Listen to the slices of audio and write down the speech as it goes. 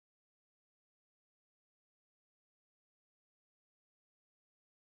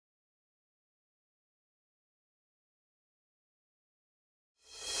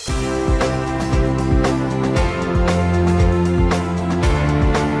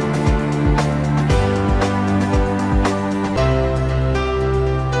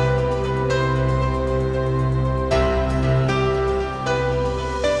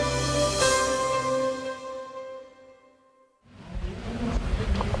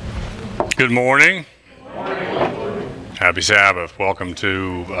Good morning. Happy Sabbath. Welcome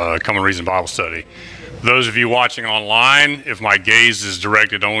to Come and Reason Bible Study. Those of you watching online, if my gaze is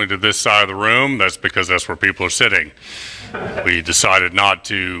directed only to this side of the room, that's because that's where people are sitting. We decided not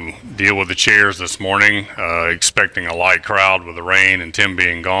to deal with the chairs this morning, expecting a light crowd with the rain and Tim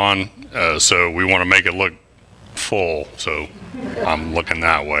being gone. So we want to make it look full, so I'm looking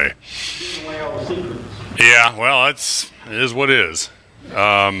that way. Yeah, well, it is what it is.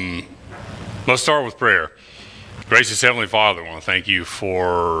 Let's start with prayer. Gracious Heavenly Father, I want to thank you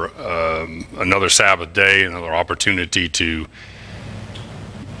for another Sabbath day, another opportunity to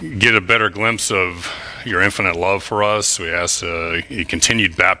get a better glimpse of your infinite love for us. We ask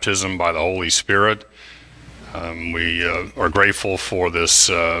continued baptism by the Holy Spirit. We are grateful for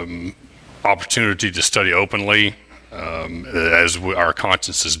this opportunity to study openly as our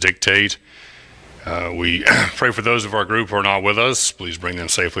consciences dictate. We pray for those of our group who are not with us. Please bring them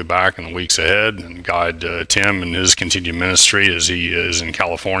safely back in the weeks ahead and guide Tim in his continued ministry as he is in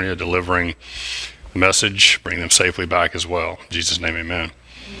California delivering the message. Bring them safely back as well. In Jesus' name, amen.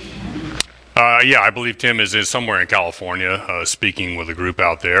 Yeah, I believe Tim is somewhere in California speaking with a group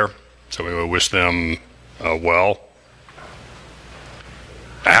out there. So we wish them well.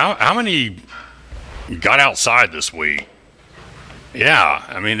 How many got outside this week? Yeah,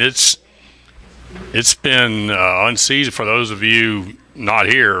 I mean, it's been unseasoned for those of you not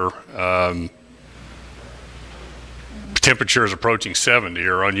here. Temperatures approaching 70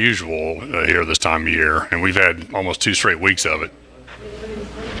 are unusual here this time of year, and we've had almost 2 straight weeks of it.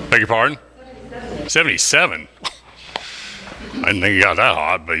 Beg your pardon? 77. I didn't think it got that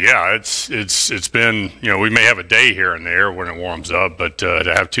hot, but yeah, it's been, you know, we may have a day here and there when it warms up, but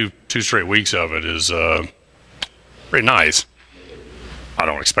to have two straight weeks of it is pretty nice. I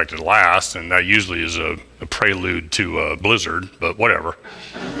don't expect it to last, and that usually is a prelude to a blizzard, but whatever.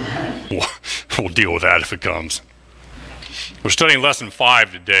 We'll deal with that if it comes. We're studying Lesson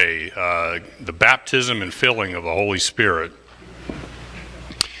 5 today, the baptism and filling of the Holy Spirit.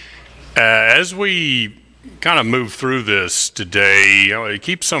 As we kind of move through this today, you know,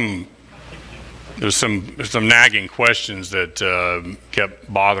 there's some nagging questions that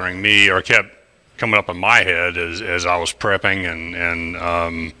kept bothering me or kept coming up in my head as I was prepping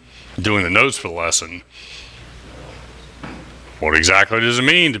and doing the notes for the lesson. What exactly does it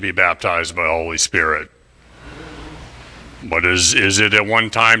mean to be baptized by the Holy Spirit? What is it a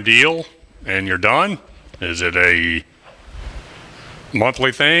one-time deal and you're done? Is it a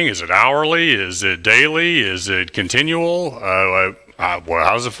monthly thing? Is it hourly? Is it daily? Is it continual? Well,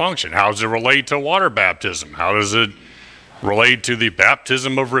 how does it function? How does it relate to water baptism? How does it relate to the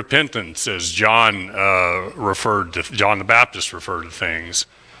baptism of repentance, as John the Baptist referred to things?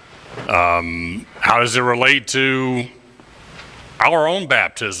 How does it relate to our own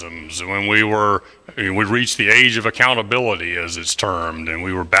baptisms when we reached the age of accountability, as it's termed, and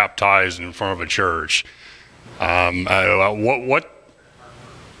we were baptized in front of a church? What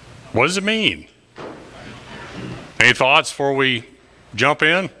does it mean? Any thoughts before we jump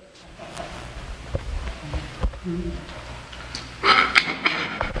in?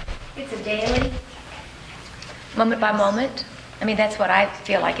 It's a daily, moment by moment. I mean, that's what I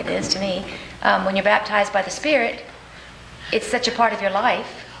feel like it is to me. When you're baptized by the Spirit, it's such a part of your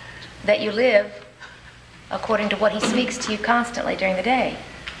life that you live according to what He speaks to you constantly during the day.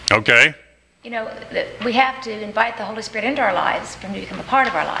 Okay. You know, we have to invite the Holy Spirit into our lives for Him to become a part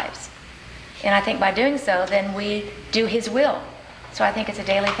of our lives. And I think by doing so, then we do His will. So I think it's a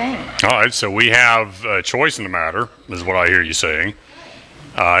daily thing. All right, so we have a choice in the matter, is what I hear you saying.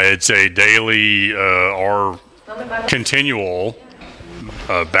 It's a daily or continual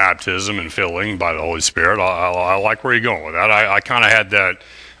baptism and filling by the Holy Spirit. I like where you're going with that. I kind of had that,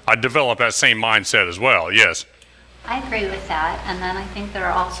 I developed that same mindset as well, yes. I agree with that, and then I think there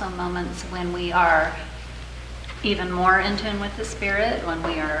are also moments when we are even more in tune with the Spirit, when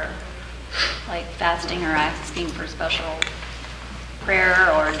we are like fasting or asking for special prayer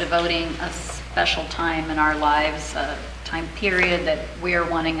or devoting a special time in our lives, a time period that we're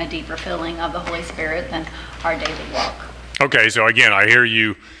wanting a deeper filling of the Holy Spirit than our daily walk. Okay, so again, I hear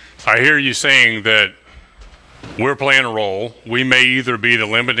you saying that we're playing a role. We may either be the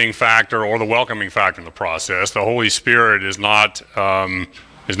limiting factor or the welcoming factor in the process. The Holy Spirit is not going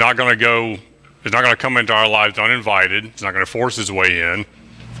to come into our lives uninvited. It's not going to force His way in.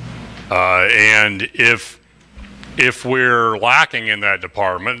 And if we're lacking in that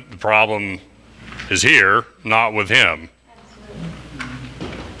department, the problem is here, not with Him.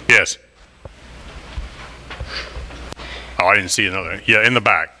 Yes. Oh, I didn't see another. Yeah, in the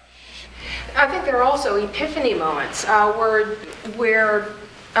back. I think there are also epiphany moments where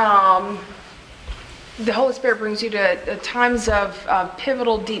the Holy Spirit brings you to times of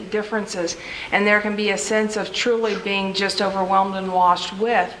pivotal, deep differences, and there can be a sense of truly being just overwhelmed and washed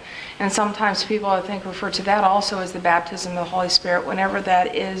with. And sometimes people, I think, refer to that also as the baptism of the Holy Spirit, whenever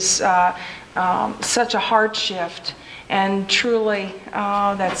that is such a heart shift and truly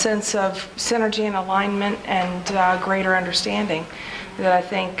that sense of synergy and alignment and greater understanding that I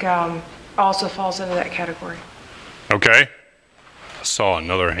think also falls into that category. Okay. I saw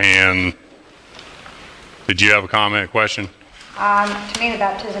another hand. Did you have a comment, question? To me, the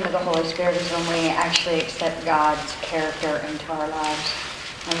baptism of the Holy Spirit is when we actually accept God's character into our lives.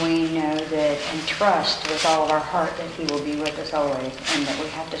 And we know that and trust with all of our heart that He will be with us always. And that we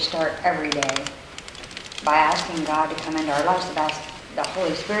have to start every day by asking God to come into our lives, to ask the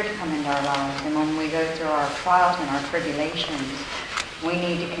Holy Spirit to come into our lives. And when we go through our trials and our tribulations, we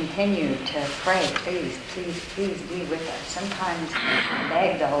need to continue to pray, please, please, please be with us. Sometimes I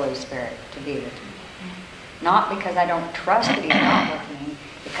beg the Holy Spirit to be with me. Not because I don't trust that He's not with me,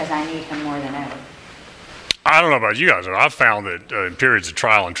 because I need Him more than ever. I don't know about you guys, but I've found that in periods of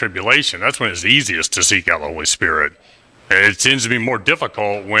trial and tribulation, that's when it's easiest to seek out the Holy Spirit. It tends to be more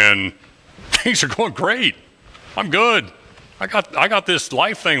difficult when things are going great. I'm good. I got this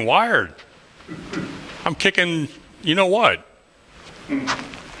life thing wired. I'm kicking, you know what?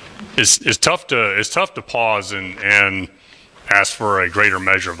 It's tough to pause and ask for a greater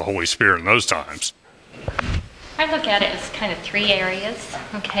measure of the Holy Spirit in those times. I look at it as kind of three areas.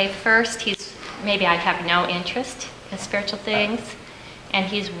 Okay, first, maybe I have no interest in spiritual things, and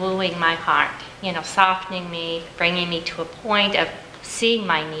He's wooing my heart, softening me, bringing me to a point of seeing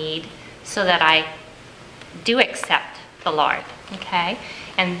my need so that I do accept the Lord, okay?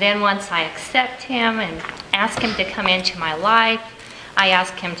 And then once I accept Him and ask Him to come into my life, I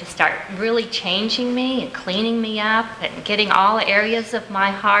ask Him to start really changing me and cleaning me up and getting all areas of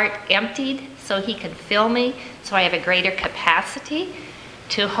my heart emptied so He can fill me, so I have a greater capacity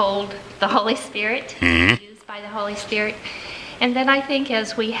to hold the Holy Spirit, to be used by the Holy Spirit. And then I think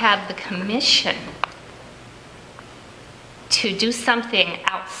as we have the commission to do something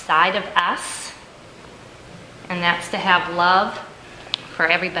outside of us, and that's to have love for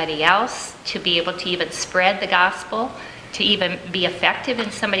everybody else, to be able to even spread the gospel, to even be effective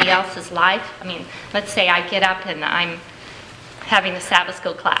in somebody else's life. I mean, let's say I get up and I'm having the Sabbath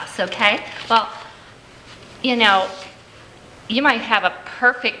school class, okay? Well, you might have a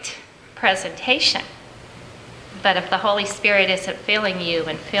perfect presentation, but if the Holy Spirit isn't filling you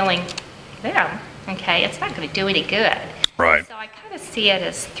and filling them, okay, it's not going to do any good. Right. So I kind of see it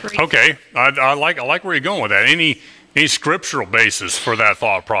as three. Okay, I like where you're going with that. Any scriptural basis for that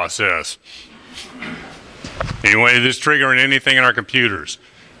thought process? Anyway, this triggering anything in our computers.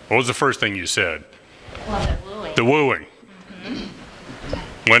 What was the first thing you said? Well, the wooing. The wooing.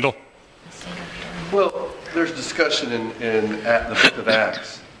 Wendell? Well, there's discussion in the book of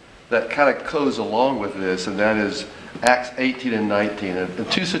Acts that kind of goes along with this, and that is Acts 18 and 19. In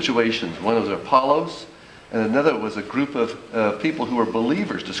two situations. One was Apollos, and another was a group of people who were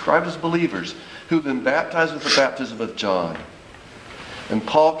believers, described as believers, who've been baptized with the baptism of John. And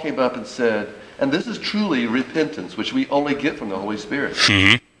Paul came up and said, and this is truly repentance, which we only get from the Holy Spirit.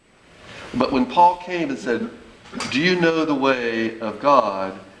 Mm-hmm. But when Paul came and said, do you know the way of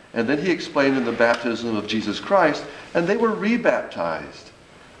God? And then he explained in the baptism of Jesus Christ, and they were rebaptized.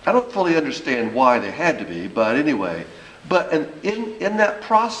 I don't fully understand why they had to be, but anyway. But in that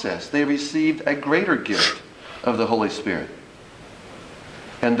process, they received a greater gift of the Holy Spirit.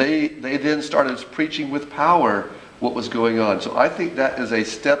 And they then started preaching with power what was going on. So I think that is a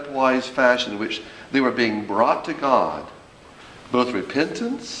stepwise fashion in which they were being brought to God. Both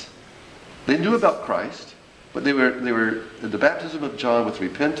repentance, they knew about Christ, but they were the baptism of John with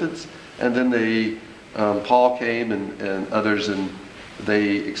repentance, and then Paul came and others, and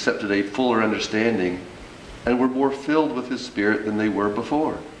they accepted a fuller understanding and were more filled with His Spirit than they were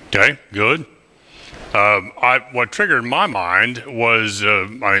before. Okay, good. What triggered my mind was, I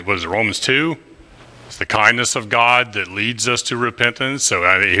think, was Romans 2. It's the kindness of God that leads us to repentance. So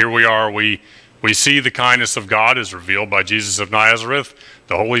here we are. We see the kindness of God is revealed by Jesus of Nazareth.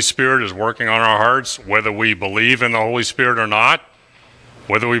 The Holy Spirit is working on our hearts, whether we believe in the Holy Spirit or not,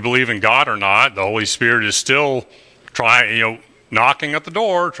 whether we believe in God or not. The Holy Spirit is still knocking at the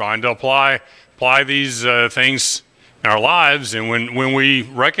door, trying to apply these things in our lives. And when we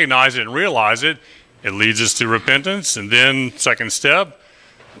recognize it and realize it, it leads us to repentance. And then, second step,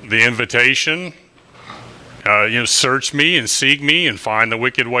 the invitation. Search me and seek me and find the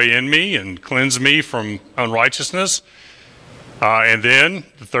wicked way in me and cleanse me from unrighteousness. And then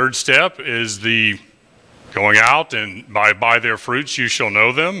the third step is the going out, and by their fruits you shall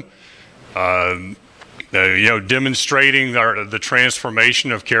know them. Demonstrating the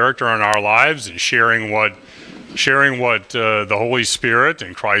transformation of character in our lives, and sharing what the Holy Spirit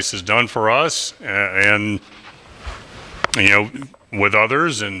and Christ has done for us, and with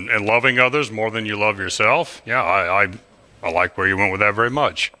others, and loving others more than you love yourself. Yeah, I like where you went with that very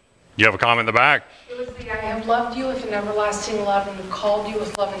much. You have a comment in the back? It was the I have loved you with an everlasting love and have called you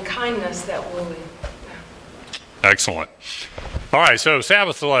with loving kindness that wooing. Excellent. All right, so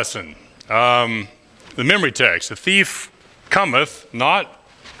Sabbath lesson. The memory text: the thief cometh not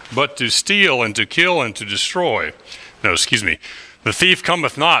but to steal and to kill and to destroy. No, excuse me. The thief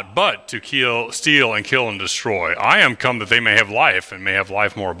cometh not but to kill, steal, and kill and destroy. I am come that they may have life, and may have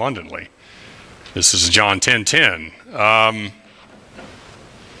life more abundantly. This is John 10:10. And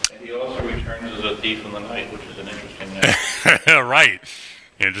he also returns as a thief in the night, which is an interesting metaphor. Right.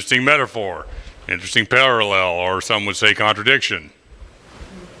 Interesting metaphor. Interesting parallel, or some would say contradiction.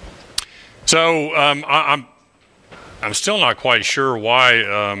 So I'm still not quite sure why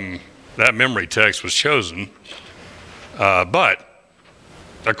that memory text was chosen, but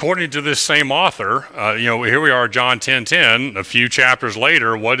according to this same author, here we are, John 10:10. A few chapters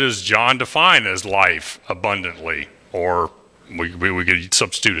later, what does John define as life abundantly? Or we could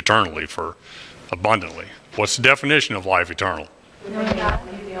substitute eternally for abundantly. What's the definition of life eternal?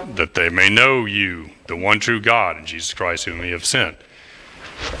 That they may know you, the one true God, and Jesus Christ whom you have sent.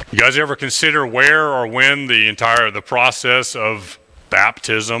 You guys ever consider where or when the process of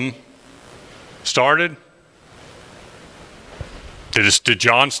baptism started? Did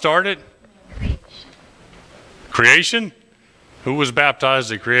John start it? Creation? Who was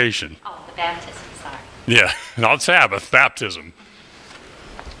baptized at creation? Oh, the baptism, sorry. Yeah, not Sabbath, baptism.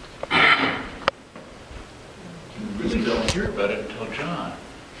 You really don't hear about it until John.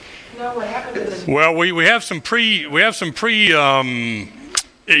 No, what happened is Well, we have some pre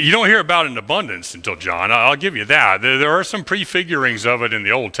you don't hear about it in abundance until John. I'll give you that. There are some prefigurings of it in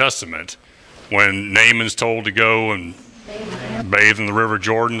the Old Testament, when Naaman's told to go and bathe in the River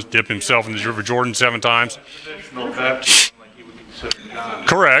Jordan, dip himself in the River Jordan 7 times. Traditional baptism, like you would consider John.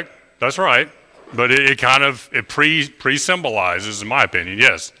 Correct. That's right. But it pre-symbolizes, in my opinion.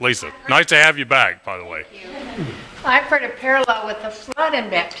 Yes, Lisa. Nice to have you back, by the way. I've heard a parallel with the flood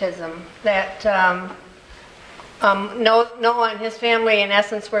and baptism, that Noah and his family, in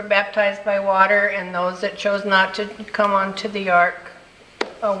essence, were baptized by water, and those that chose not to come onto the ark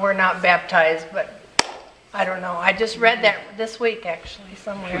were not baptized. But I don't know. I just read that this week, actually,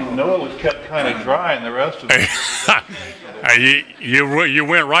 somewhere. Noah was kept kind of dry, and the rest of them. You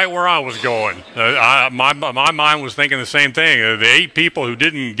went right where I was going. My mind was thinking the same thing. The 8 people who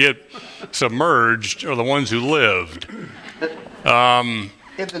didn't get submerged are the ones who lived.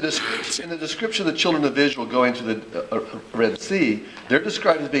 In the description of the children of Israel going to the Red Sea, they're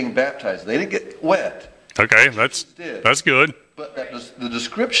described as being baptized. They didn't get wet. Okay, that's good. But the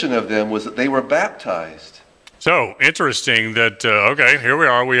description of them was that they were baptized. So interesting that okay, here we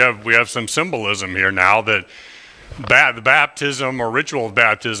are. We have some symbolism here now that the baptism or ritual of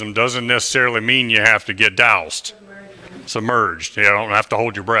baptism doesn't necessarily mean you have to get doused, submerged. You don't have to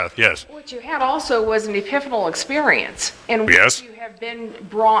hold your breath. Yes. what you had also was an epiphanal experience. And yes. You have been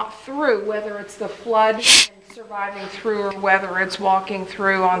brought through, whether it's the flood and surviving through, or whether it's walking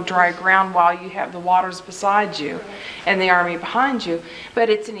through on dry ground while you have the waters beside you and the army behind you. But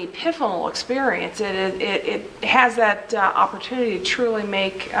it's an epiphanal experience. It has that opportunity to truly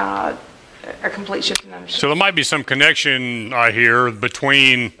make a complete shift in understanding. So there might be some connection, I hear,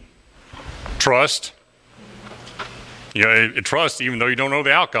 between trust. You know, trust even though you don't know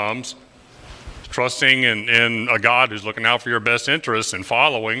the outcomes. Trusting in a God who's looking out for your best interests and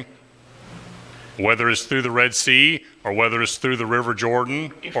following, whether it's through the Red Sea or whether it's through the River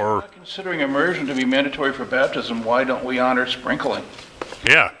Jordan. If we're not considering immersion to be mandatory for baptism, why don't we honor sprinkling?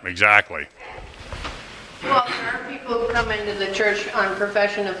 Yeah, exactly. Well, there are people who come into the church on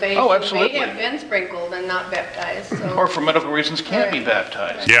profession of faith. Oh, absolutely. Who may have been sprinkled and not baptized. So. Or for medical reasons can't be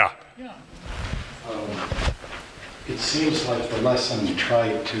baptized. Yeah. It seems like the lesson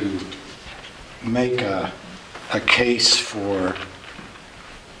tried to make a case for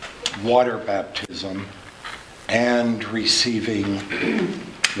water baptism and receiving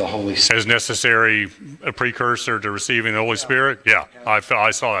the Holy Spirit. As necessary, a precursor to receiving the Holy Spirit? Yeah,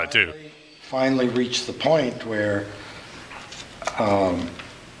 I saw that too. Finally reached the point where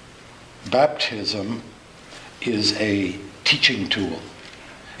baptism is a teaching tool.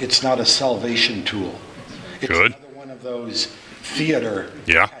 It's not a salvation tool. It's Good. another one of those theater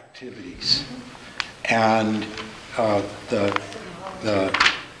Yeah.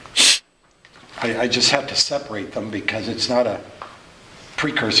 I just have to separate them because it's not a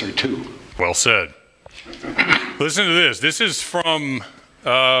precursor to. Well said. Listen to this. This is from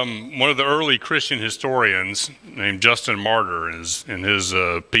one of the early Christian historians named Justin Martyr in his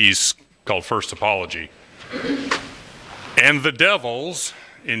piece called First Apology. And the devils,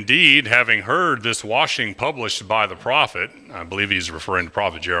 indeed, having heard this washing published by the prophet, I believe he's referring to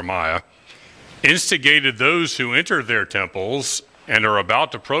prophet Jeremiah, instigated those who enter their temples and are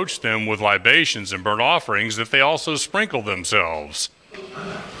about to approach them with libations and burnt offerings that they also sprinkle themselves,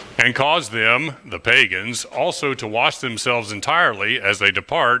 and cause them, the pagans, also to wash themselves entirely as they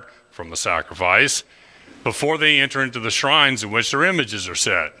depart from the sacrifice before they enter into the shrines in which their images are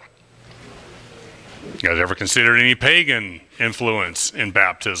set. You guys ever considered any pagan influence in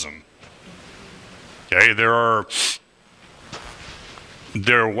baptism? Okay, there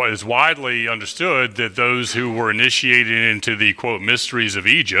is widely understood that those who were initiated into the, quote, mysteries of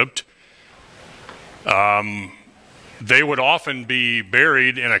Egypt, they would often be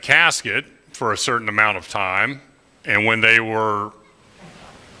buried in a casket for a certain amount of time, and when the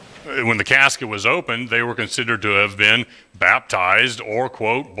casket was opened, they were considered to have been baptized or,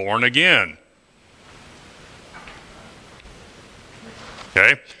 quote, born again.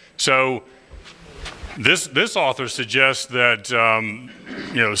 Okay, so this author suggests that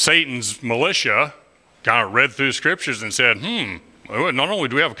Satan's militia kind of read through scriptures and said, not only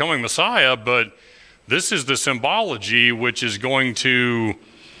do we have a coming Messiah, but this is the symbology which is going to,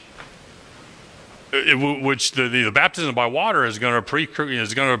 which the baptism by water is going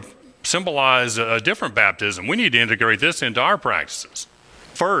to symbolize a different baptism. We need to integrate this into our practices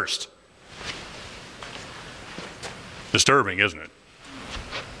first. Disturbing, isn't it?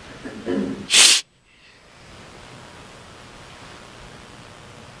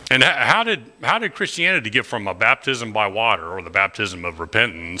 And how did Christianity get from a baptism by water, or the baptism of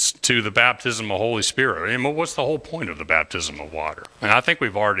repentance, to the baptism of Holy Spirit? And what's the whole point of the baptism of water? And I think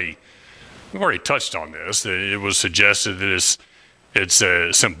we've already touched on this. It was suggested that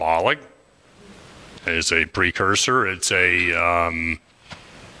it's symbolic, it's a precursor, it's a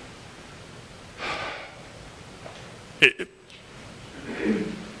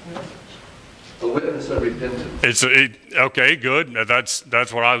A witness of repentance. Okay, good. That's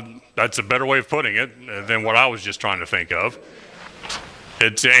a better way of putting it than what I was just trying to think of.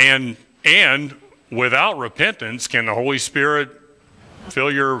 And without repentance, can the Holy Spirit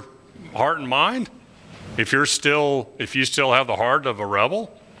fill your heart and mind? If you still have the heart of a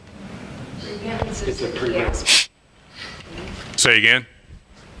rebel? Repentance is the key aspect. Say again.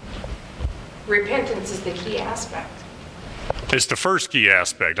 Repentance is the key aspect. It's the first key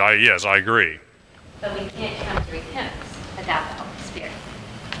aspect. Yes, I agree. But we can't come to repentance without the Holy Spirit.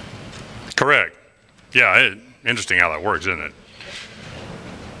 Correct. Yeah, interesting how that works, isn't it?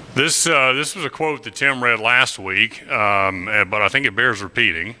 This was a quote that Tim read last week, but I think it bears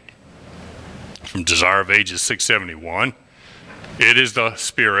repeating, from Desire of Ages 671. It is the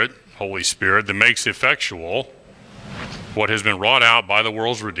Spirit, Holy Spirit, that makes effectual what has been wrought out by the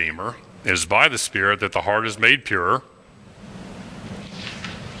world's Redeemer. It is by the Spirit that the heart is made pure.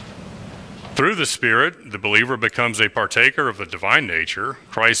 Through the Spirit, the believer becomes a partaker of the divine nature.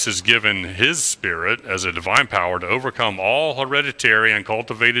 Christ has given his Spirit as a divine power to overcome all hereditary and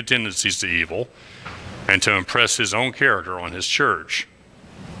cultivated tendencies to evil and to impress his own character on his church.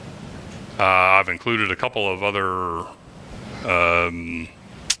 I've included a couple of other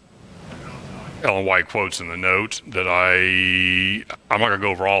Ellen White quotes in the note that I'm not going to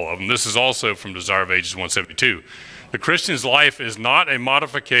go over all of them. This is also from Desire of Ages 172. The Christian's life is not a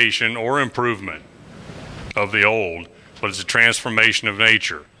modification or improvement of the old, but it's a transformation of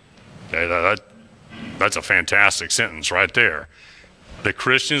nature. Okay, that's a fantastic sentence right there. The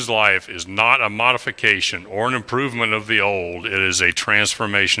Christian's life is not a modification or an improvement of the old. It is a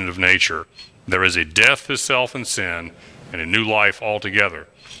transformation of nature. There is a death to self and sin and a new life altogether.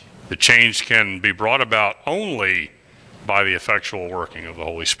 The change can be brought about only by the effectual working of the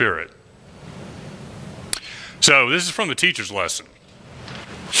Holy Spirit. So this is from the teacher's lesson.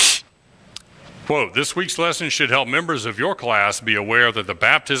 Quote, this week's lesson should help members of your class be aware that the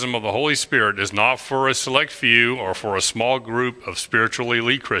baptism of the Holy Spirit is not for a select few or for a small group of spiritually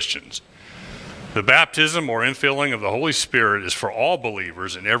elite Christians. The baptism or infilling of the Holy Spirit is for all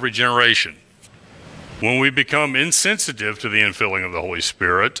believers in every generation. When we become insensitive to the infilling of the Holy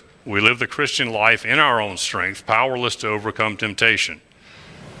Spirit, we live the Christian life in our own strength, powerless to overcome temptation.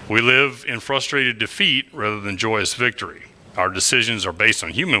 We live in frustrated defeat rather than joyous victory. Our decisions are based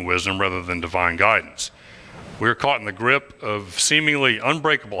on human wisdom rather than divine guidance. We are caught in the grip of seemingly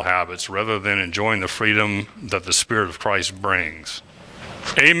unbreakable habits rather than enjoying the freedom that the Spirit of Christ brings.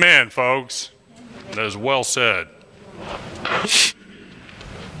 Amen, folks. That is well said.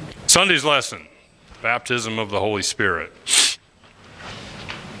 Sunday's lesson, baptism of the Holy Spirit.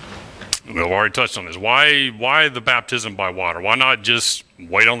 We've already touched on this. Why the baptism by water? Why not just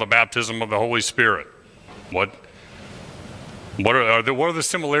wait on the baptism of the Holy Spirit? What are the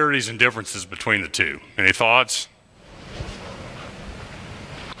similarities and differences between the two? Any thoughts?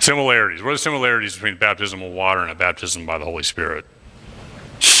 Similarities. What are the similarities between baptism of water and a baptism by the Holy Spirit?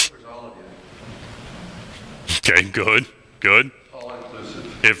 Okay, good. All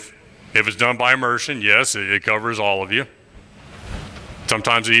inclusive. If it's done by immersion, yes, it covers all of you.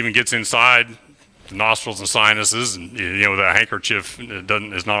 Sometimes it even gets inside the nostrils and sinuses, and the handkerchief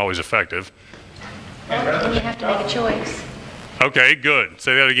is not always effective. And you have to make a choice. Okay, good.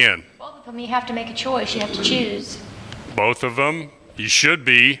 Say that again. Both of them, you have to make a choice. You have to choose. Both of them, you should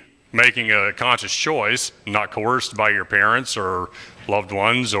be making a conscious choice, not coerced by your parents or loved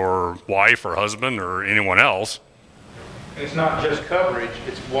ones or wife or husband or anyone else. It's not just coverage,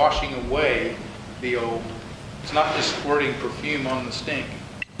 it's washing away the old. It's not just squirting perfume on the stink.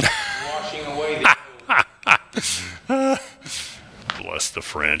 It's washing away the old. Bless the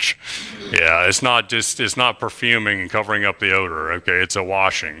French. Yeah, it's not perfuming and covering up the odor. Okay, it's a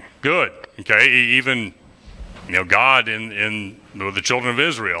washing. Good. Okay, even God in the children of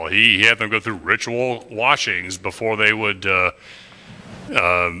Israel, he had them go through ritual washings before they would do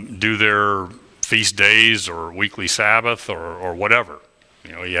their feast days or weekly Sabbath or whatever.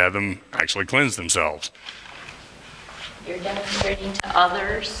 He had them actually cleanse themselves. You're demonstrating to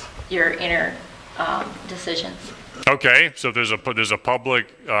others your inner decisions. Okay, so there's a public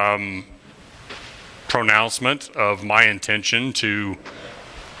pronouncement of my intention to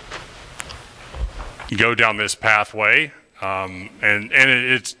go down this pathway, and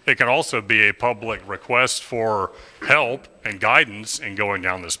it can also be a public request for help and guidance in going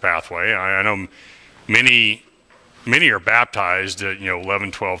down this pathway. I know many are baptized at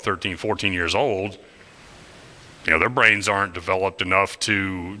 11, 12, 13, 14 years old. Their brains aren't developed enough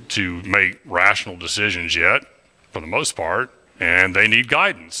to make rational decisions yet, for the most part, and they need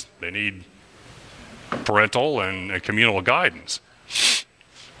guidance. They need parental and communal guidance.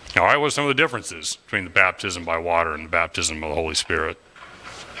 All right, what are some of the differences between the baptism by water and the baptism of the Holy Spirit?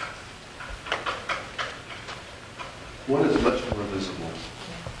 One is much more visible.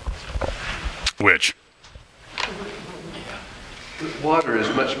 Which? Water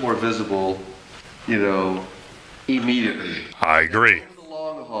is much more visible, immediately. I agree. Over the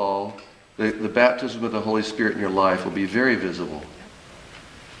long haul, the baptism of the Holy Spirit in your life will be very visible.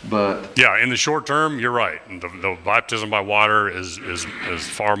 But yeah, in the short term, you're right. The baptism by water is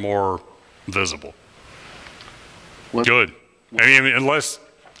far more visible. Good. I mean, unless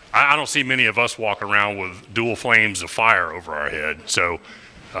I don't see many of us walk around with dual flames of fire over our head. So,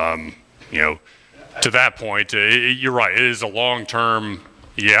 to that point, you're right. It is a long-term.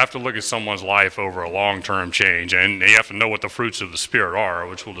 You have to look at someone's life over a long-term change, and you have to know what the fruits of the Spirit are,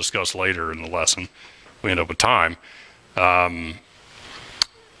 which we'll discuss later in the lesson. We end up with time.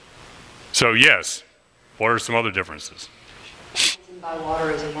 So yes, what are some other differences? Baptism by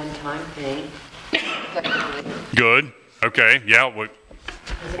water is a one-time thing. Good. Okay. Yeah.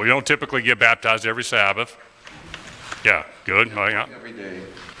 We don't typically get baptized every Sabbath. Yeah. Good. Every day.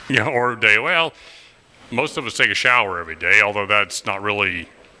 Yeah, or a day. Well, most of us take a shower every day, although that's not really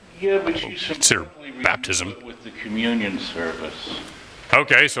but you consider baptism. With the communion service.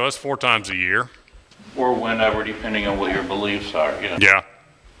 Okay, so that's 4 times a year. Or whenever, depending on what your beliefs are. Yeah.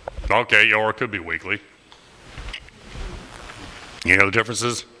 Okay, or it could be weekly. You know the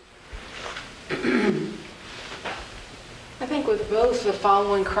differences? I think with both, the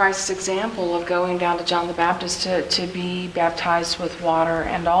following Christ's example of going down to John the Baptist to be baptized with water,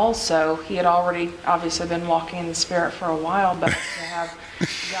 and also he had already obviously been walking in the Spirit for a while, but to have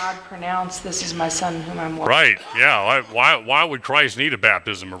God pronounce, "This is my Son whom I'm well." Right, yeah. Why would Christ need a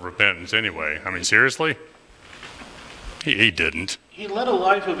baptism of repentance anyway? I mean, seriously? He didn't. He led a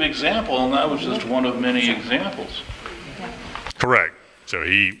life of example, and that was just one of many examples. Correct. So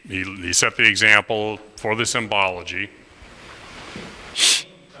he set the example for the symbology.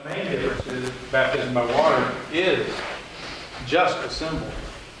 The main difference is baptism by water is just a symbol.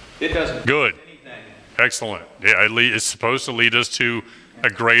 It doesn't Good. do anything. Excellent. Yeah, it's supposed to lead us to a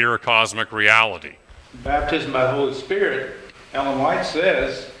greater cosmic reality. Baptism by the Holy Spirit, Ellen White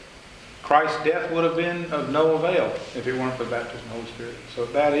says, Christ's death would have been of no avail if it weren't for baptism of the Holy Spirit. So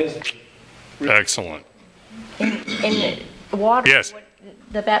that is Excellent. In water, Yes.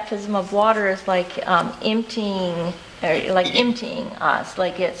 the baptism of water is like emptying us.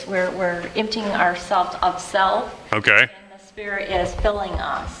 Like we're emptying ourselves of self. Okay. And the Spirit is filling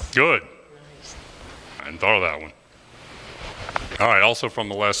us. Good. I hadn't thought of that one. All right, also from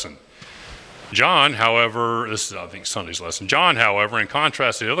the lesson. John, however, this is, I think, Sunday's lesson. John, however, in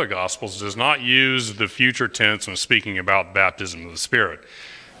contrast to the other Gospels, does not use the future tense when speaking about baptism of the Spirit.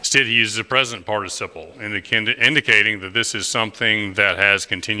 Instead, he uses the present participle, indicating that this is something that has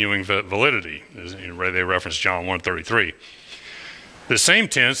continuing validity. They reference John 1:33. The same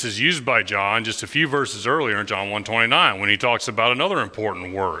tense is used by John just a few verses earlier in John 1:29 when he talks about another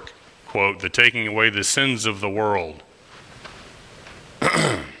important work, quote, the taking away the sins of the world.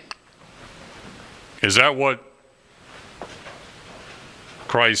 Is that what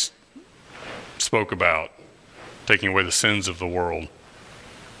Christ spoke about, taking away the sins of the world?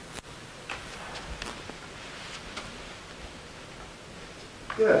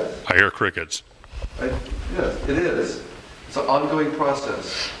 Yes. I hear crickets. Yes, it is. It's an ongoing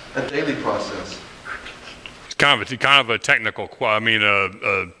process, a daily process. It's kind of a technical,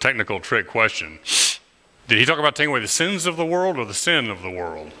 a technical trick question. Did he talk about taking away the sins of the world or the sin of the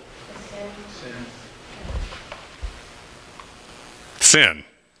world? Sin.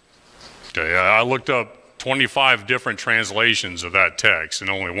 Okay, I looked up 25 different translations of that text, and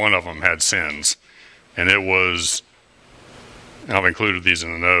only one of them had sins. And it was, I've included these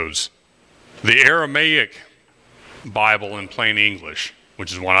in the notes, the Aramaic Bible in plain English,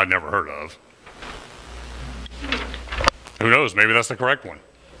 which is one I'd never heard of. Who knows, maybe that's the correct one.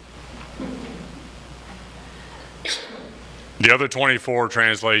 The other 24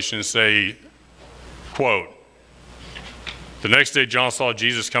 translations say, quote, the next day John saw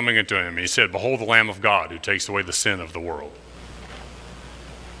Jesus coming into him. He said, behold the Lamb of God who takes away the sin of the world.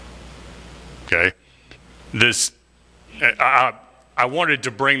 Okay? I wanted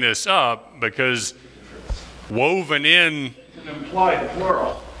to bring this up because woven in... It's an implied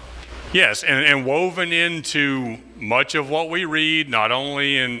plural. Yes, and woven into much of what we read, not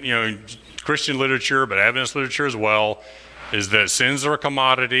only in Christian literature, but Adventist literature as well, is that sins are a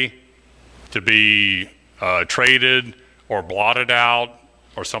commodity to be traded or blotted out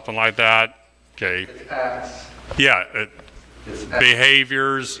or something like that. Okay. It's acts. Yeah. It's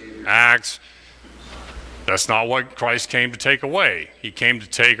Behaviors, acts. That's not what Christ came to take away. He came to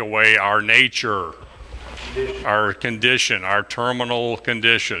take away our nature, our condition, our terminal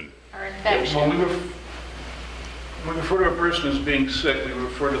condition. Our infection. When we refer to a person as being sick, we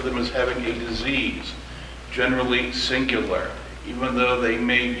refer to them as having a disease, generally singular, even though they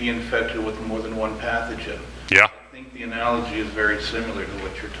may be infected with more than one pathogen. Yeah. I think the analogy is very similar to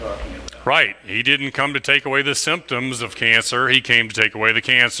what you're talking about. Right. He didn't come to take away the symptoms of cancer. He came to take away the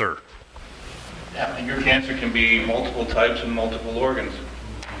cancer. Yeah, and your cancer can be multiple types and multiple organs.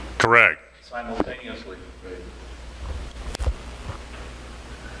 Correct. Simultaneously.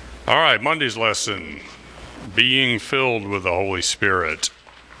 All right, Monday's lesson, being filled with the Holy Spirit.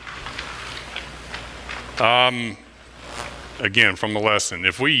 Again, from the lesson,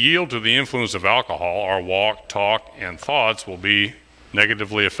 if we yield to the influence of alcohol, our walk, talk, and thoughts will be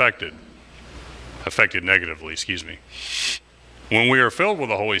negatively affected negatively, excuse me. When we are filled with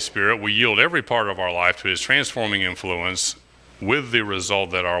the Holy Spirit, we yield every part of our life to His transforming influence, with the result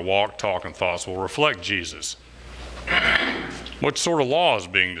that our walk, talk, and thoughts will reflect Jesus. What sort of law is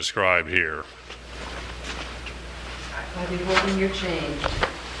being described here? By beholding your change.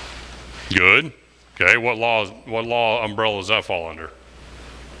 Good. Okay, what law umbrella does that fall under?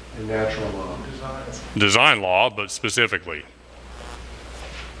 A natural law. Design law, but specifically.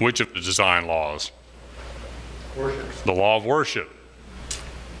 Which of the design laws? Worship. The law of worship.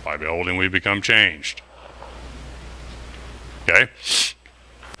 By beholding, we become changed. Okay?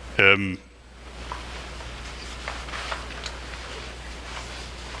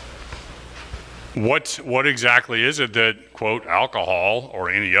 What exactly is it that, quote, alcohol or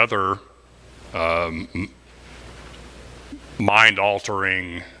any other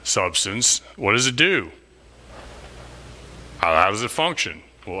mind-altering substance, what does it do? How does it function?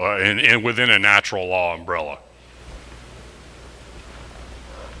 Well, and within a natural law umbrella.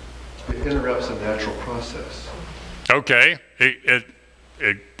 It interrupts a natural process. Okay, it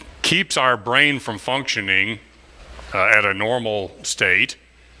keeps our brain from functioning at a normal state.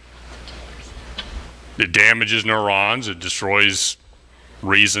 It damages neurons, it destroys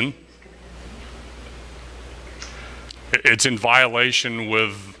reason. It's in violation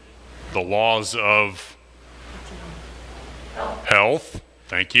with the laws of health.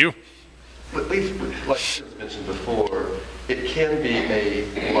 Thank you. But like was mentioned before, it can be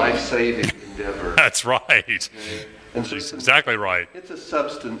a life-saving endeavor. That's right. Okay? And so That's exactly right. it's a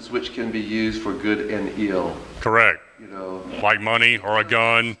substance which can be used for good and ill. Correct. You know, Like money or a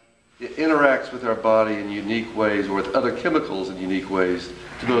gun. it interacts with our body in unique ways, or with other chemicals in unique ways,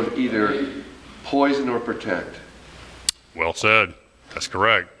 to both either poison or protect. Well said. That's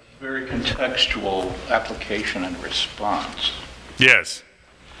correct. Very contextual application and response. Yes.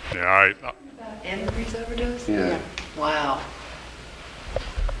 Yeah, Increase overdose? Yeah. Wow.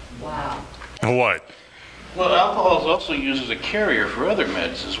 Wow. what? Well, alcohol is also used as a carrier for other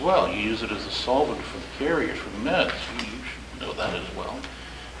meds as well. You use it as a solvent for the carriers for the meds. You should know that as well.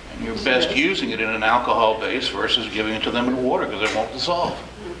 And you're best using it in an alcohol base versus giving it to them in water because it won't dissolve.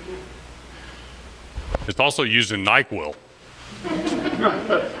 It's also used in NyQuil.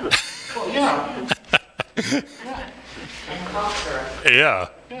 Well, yeah. Yeah.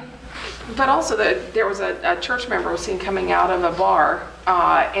 But also, there was a church member was seen coming out of a bar,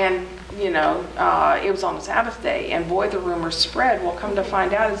 and it was on a Sabbath day, and boy, the rumors spread. Well, come to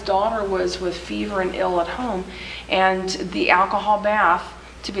find out, his daughter was with fever and ill at home, and the alcohol bath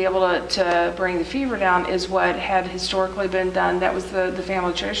to be able to bring the fever down is what had historically been done. That was the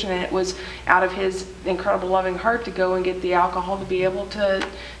family tradition, and it was out of his incredible loving heart to go and get the alcohol to be able to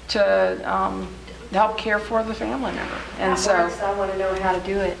help care for the family member. And so I want to know how to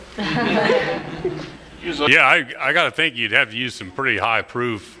do it. Yeah, I got to think you'd have to use some pretty high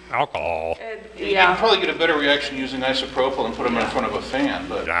proof alcohol. You can probably get a better reaction using isopropyl and put them in front of a fan.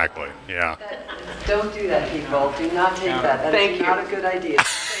 But Exactly, yeah. Don't do that, people. Do not take that. That is not a good idea.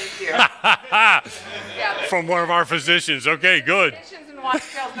 thank you. From one of our physicians. Okay, good. Traditions and watch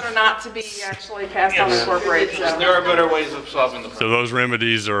tales that are not to be actually passed on and incorporated. So. there are better ways of solving the So problem. those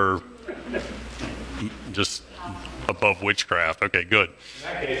remedies are just above witchcraft. Okay, good. In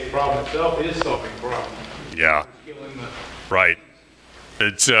that case, the problem itself is solving the problem. Yeah, Killing the right.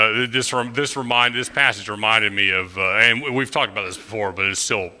 It's this passage reminded me of, and we've talked about this before, but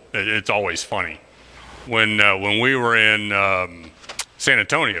it's always funny. When we were in San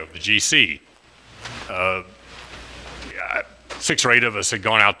Antonio, the GC, 6 or 8 of us had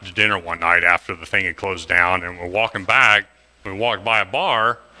gone out to dinner one night after the thing had closed down, and we're walking back. We walked by a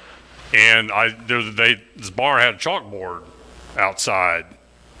bar, and this bar had a chalkboard outside,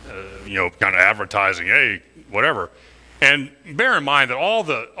 kind of advertising, hey, whatever. And bear in mind that all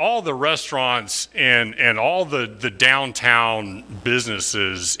the restaurants and all the downtown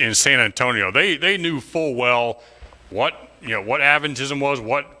businesses in San Antonio, they knew full well what Adventism was,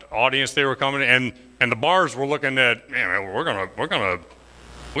 what audience they were coming to, and the bars were looking at, man, we're gonna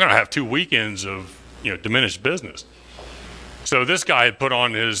have 2 weekends of diminished business. So this guy had put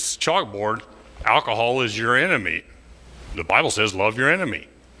on his chalkboard, alcohol is your enemy. The Bible says love your enemy.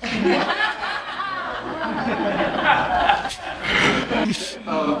 I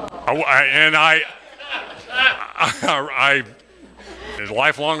it's a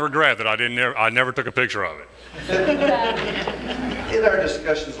lifelong regret that I never took a picture of it. In our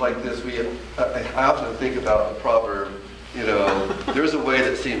discussions like this, I often think about the proverb, there's a way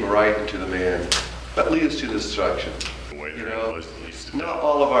that seemed right unto the man, but leads to destruction. Not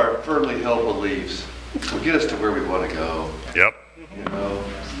all of our firmly held beliefs will get us to where we want to go. Yep. You know.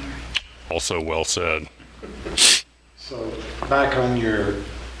 Also well said. So back on your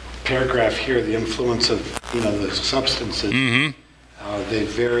paragraph here, the influence of the substances, they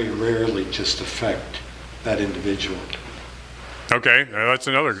very rarely just affect that individual. Okay, that's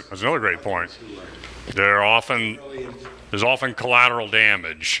another great point. There's often collateral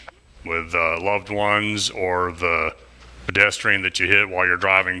damage with loved ones or the pedestrian that you hit while you're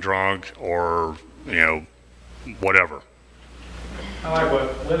driving drunk, or whatever. I like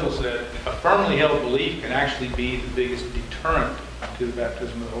what Lyndall said. A firmly held belief can actually be the biggest deterrent to the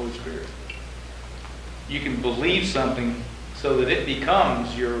baptism of the Holy Spirit. You can believe something so that it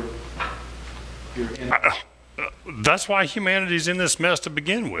becomes your That's why humanity's in this mess to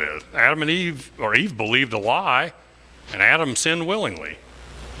begin with. Eve believed a lie, and Adam sinned willingly.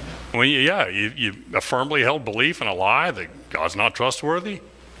 You a firmly held belief in a lie that God's not trustworthy.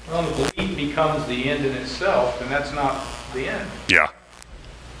 Well, the belief becomes the end in itself, and that's not the end. Yeah.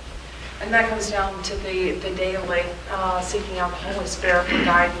 And that comes down to the daily seeking out the Holy Spirit for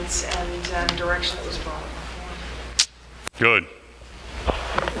guidance and direction that was brought before. Good.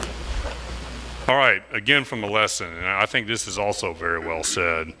 All right, again from the lesson, and I think this is also very well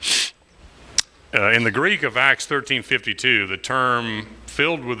said. In the Greek of Acts 13:52, the term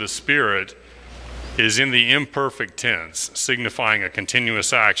filled with the Spirit is in the imperfect tense, signifying a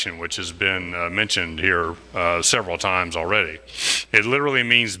continuous action, which has been mentioned here several times already. It literally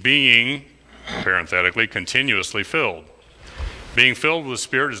means being, parenthetically, continuously filled. Being filled with the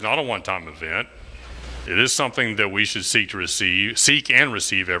Spirit is not a one-time event. It is something that we should seek and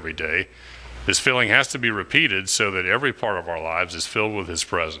receive every day. This filling has to be repeated so that every part of our lives is filled with His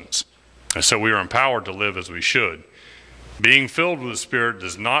presence. And so we are empowered to live as we should. Being filled with the Spirit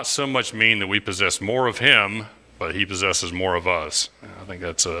does not so much mean that we possess more of Him, but He possesses more of us. I think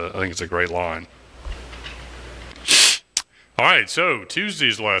it's a great line. All right, so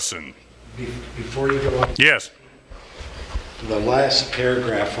Tuesday's lesson. Before you go on, Yes. the last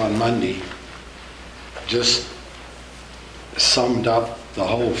paragraph on Monday just summed up the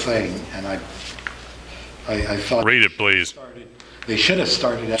whole thing, and I thought... Read it, please. They should have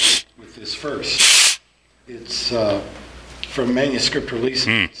started out with this first. It's from Manuscript Release.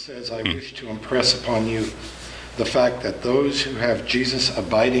 It says, I wish to impress upon you the fact that those who have Jesus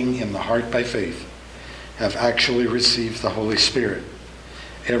abiding in the heart by faith have actually received the Holy Spirit.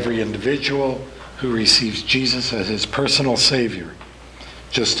 Every individual who receives Jesus as his personal Savior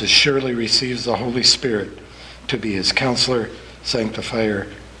just as surely receives the Holy Spirit to be his counselor, sanctifier,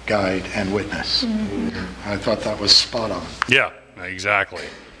 guide, and witness. I thought that was spot on. Yeah, exactly.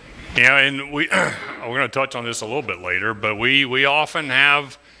 Yeah, and we're going to touch on this a little bit later, but we often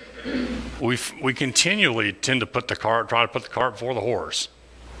have, we continually tend to try to put the cart before the horse.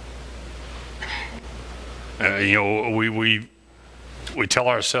 We tell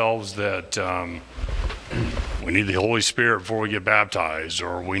ourselves that we need the Holy Spirit before we get baptized,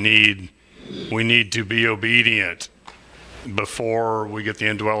 or we need to be obedient before we get the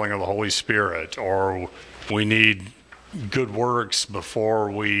indwelling of the Holy Spirit, or we need good works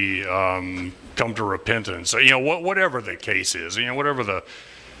before we come to repentance. Whatever the case is, whatever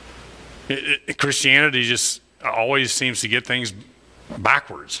Christianity just always seems to get things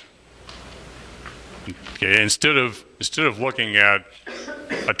backwards. Okay, instead of looking at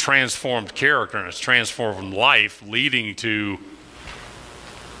a transformed character and a transformed life leading to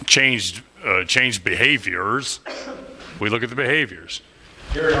changed behaviors, we look at the behaviors.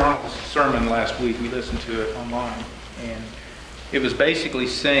 Jerry Arnold's sermon last week, we listened to it online, and it was basically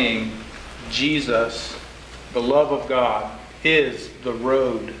saying Jesus, the love of God, is the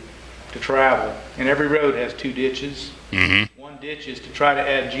road to travel. And every road has two ditches. One ditch is to try to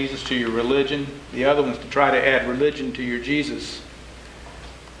add Jesus to your religion. The other one's to try to add religion to your Jesus.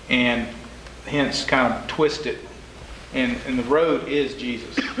 And hence kind of twist it. And the road is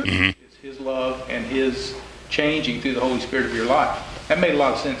Jesus. It's His love and His changing through the Holy Spirit of your life. That made a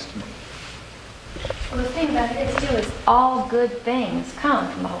lot of sense to me. Well, the thing about it is, too, is all good things come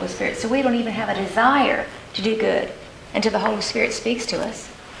from the Holy Spirit. So we don't even have a desire to do good until the Holy Spirit speaks to us.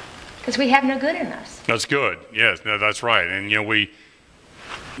 Because we have no good in us. That's good. Yes, no, that's right. And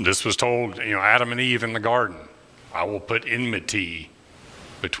this was told, Adam and Eve in the garden. I will put enmity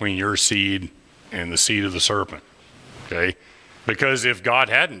between your seed and the seed of the serpent. Okay? Because if God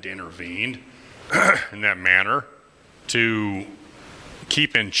hadn't intervened in that manner to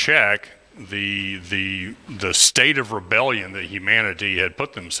keep in check the state of rebellion that humanity had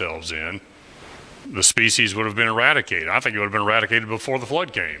put themselves in, the species would have been eradicated. I think it would have been eradicated before the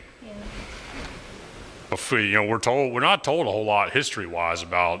flood came. We're not told a whole lot history-wise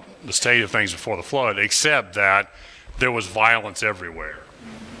about the state of things before the flood, except that there was violence everywhere.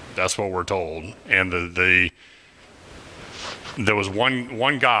 That's what we're told. And there was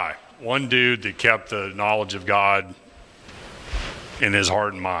one guy, one dude that kept the knowledge of God in his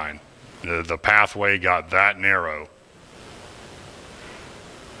heart and mind. The pathway got that narrow.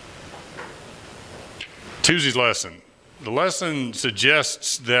 Tuesday's lesson. The lesson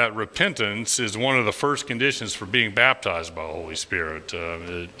suggests that repentance is one of the first conditions for being baptized by the Holy Spirit.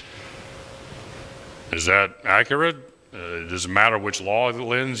 Is that accurate? Does it matter which law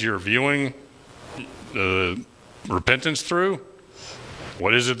lens you're viewing repentance through?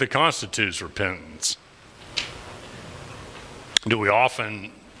 What is it that constitutes repentance? Do we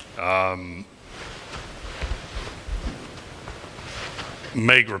often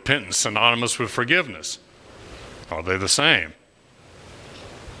make repentance synonymous with forgiveness? Are they the same?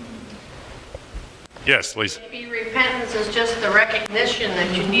 Yes, Lisa. Maybe repentance is just the recognition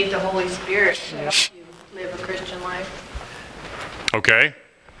that you need the Holy Spirit to help you live a Christian life. Okay.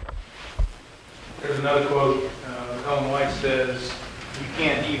 There's another quote. Ellen White says, you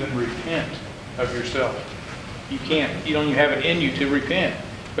can't even repent of yourself. You don't even have it in you to repent.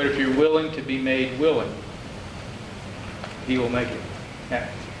 But if you're willing to be made willing, He will make it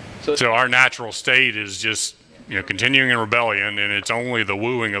happen. So our natural state is just continuing in rebellion, and it's only the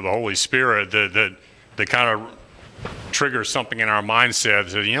wooing of the Holy Spirit that kind of triggers something in our mindset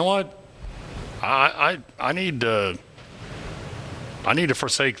that says, you know what, I need to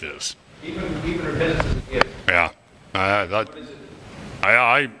forsake this. Even repentance is a gift. Yeah, What is it?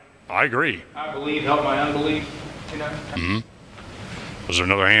 I agree. I believe, help my unbelief. Was there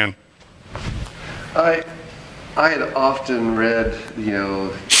another hand? I had often read,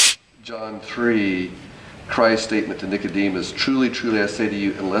 John 3 Christ's statement to Nicodemus, truly, truly, I say to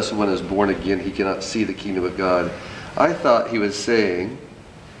you, unless one is born again, he cannot see the kingdom of God. I thought he was saying,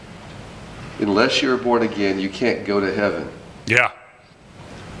 unless you're born again, you can't go to heaven. Yeah.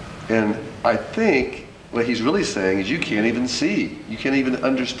 And I think what he's really saying is you can't even see. You can't even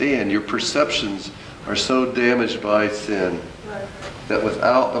understand. Your perceptions are so damaged by sin that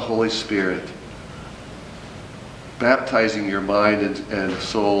without the Holy Spirit baptizing your mind and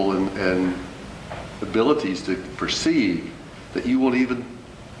soul and abilities to perceive, that you won't even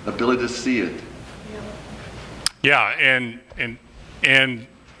ability to see it. Yeah, and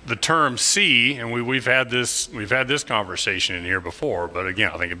the term "see," and we've had this conversation in here before, but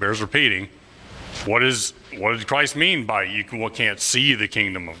again, I think it bears repeating. What did Christ mean by you can't see the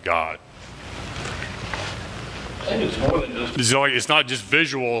kingdom of God? I think it's more than just It's not just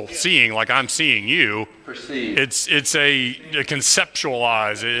visual seeing, like I'm seeing you. Perceive. It's a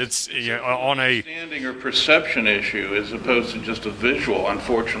conceptualize. It's on a understanding or perception issue as opposed to just a visual.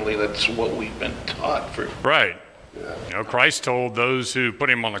 Unfortunately, that's what we've been taught for. right. Christ told those who put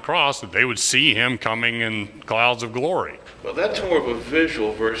him on the cross that they would see him coming in clouds of glory. Well, that's more of a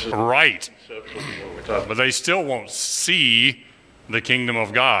visual versus Right. conceptual what we're talking But they still won't see the kingdom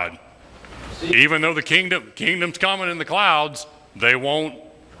of God. Even though the kingdom's coming in the clouds, they won't,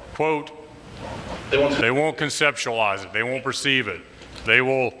 quote, they won't conceptualize it. They won't perceive it. They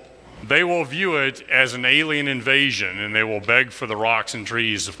will view it as an alien invasion, and they will beg for the rocks and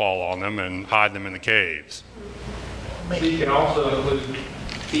trees to fall on them and hide them in the caves. See, you can also include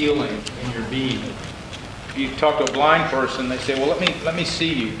feeling in your being. If you talk to a blind person, they say, well, let me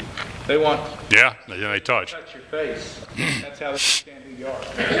see you. They want Yeah, they touch. touch your face. That's how they understand who you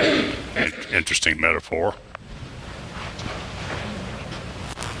are. Interesting metaphor.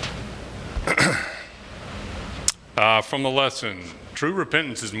 From the lesson, true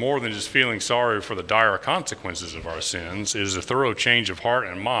repentance is more than just feeling sorry for the dire consequences of our sins. It is a thorough change of heart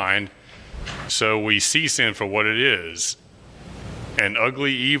and mind, so we see sin for what it is, an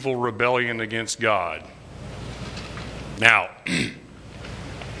ugly, evil rebellion against God. Now,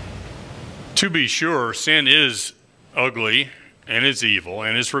 to be sure, sin is ugly, and it's evil,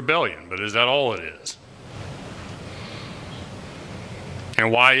 and it's rebellion, but is that all it is?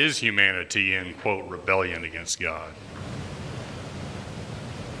 And why is humanity in, quote, rebellion against God?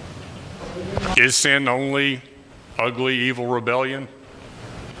 Is sin only ugly, evil rebellion?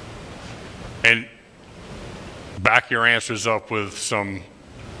 And back your answers up with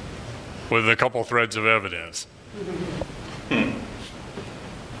a couple threads of evidence.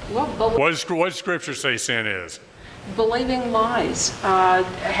 Well, What does Scripture say sin is? believing lies,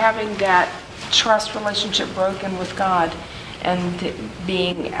 having that trust relationship broken with God, and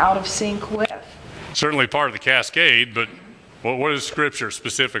being out of sync with. Certainly part of the cascade, but what does Scripture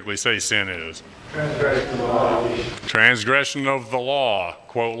specifically say sin is? Transgression of the law,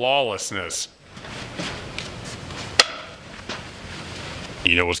 quote, lawlessness.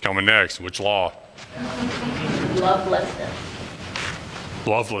 You know what's coming next. Which law? Lovelessness.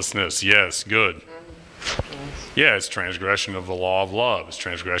 Lovelessness, yes, good. Yeah, it's transgression of the law of love. It's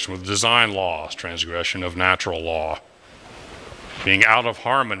transgression with design law. It's transgression of natural law. Being out of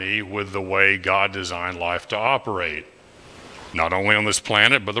harmony with the way God designed life to operate. Not only on this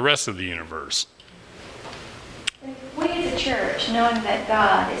planet, but the rest of the universe. We as a church, knowing that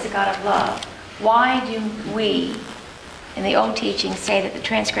God is a God of love, why do we, in the old teaching, say that the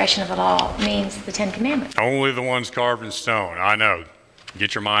transgression of the law means the Ten Commandments? Only the ones carved in stone. I know.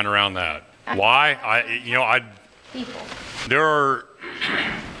 Get your mind around that. Why? People. There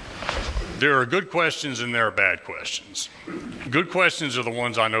are good questions and there are bad questions. Good questions are the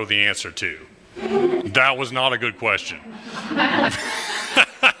ones I know the answer to. That was not a good question.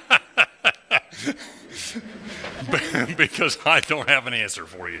 Because I don't have an answer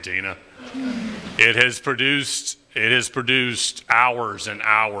for you, Tina. It has produced hours and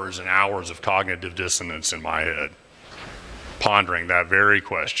hours and hours of cognitive dissonance in my head, pondering that very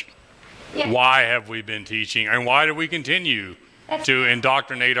question. Yeah. Why have we been teaching, and why do we continue to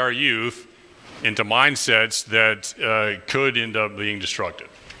indoctrinate our youth into mindsets that could end up being destructive?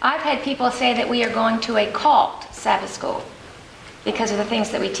 I've had people say that we are going to a cult Sabbath school because of the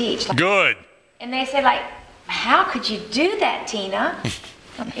things that we teach. Good. And they say, like, how could you do that, Tina?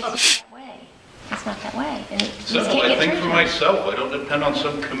 It's not that way. It's not that way. And you just Simple. can't I get think through for to myself. I don't depend on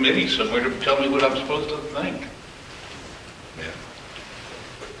some committee somewhere to tell me what I'm supposed to think.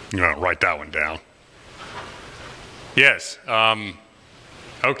 You want to write that one down? Yes.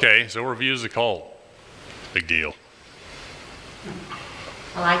 Okay, so reviews the cult. Big deal.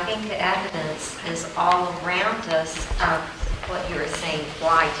 Well, I think the evidence is all around us of what you were saying,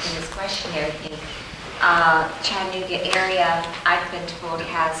 why, in this questionnaire thing. Chattanooga area, I've been told,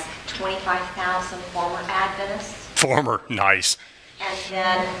 has 25,000 former Adventists. Former, nice. And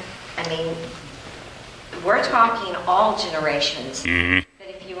then, I mean, we're talking all generations. Mm-hmm. But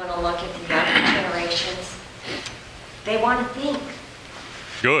if you want to look at the younger generations, they want to think.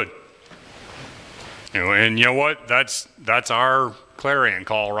 Good. And you know what? That's our clarion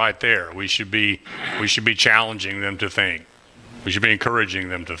call right there. We should be challenging them to think. We should be encouraging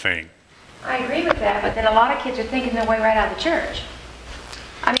them to think. I agree with that, but then a lot of kids are thinking their way right out of the church.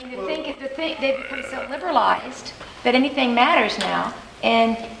 I mean, they've become so liberalized that anything matters now.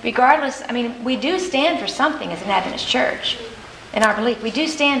 And regardless, I mean, we do stand for something as an Adventist church. In our belief, we do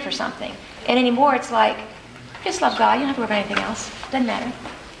stand for something. And anymore, it's like, just love God. You don't have to worry about anything else. Doesn't matter.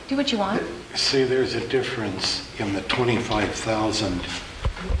 Do what you want. See, there's a difference in the 25,000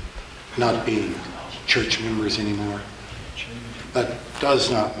 not being church members anymore. That does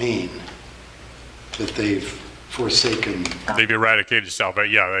not mean that they've forsaken. They've eradicated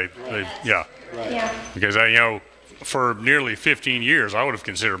salvation. Yeah, yeah. Right. Yeah. Because for nearly 15 years, I would have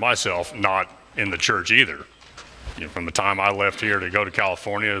considered myself not in the church either. From the time I left here to go to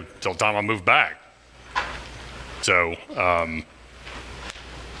California till the time I moved back. So,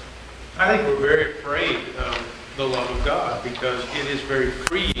 I think we're very afraid of the love of God because it is very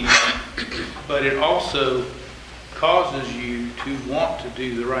freeing, but it also causes you to want to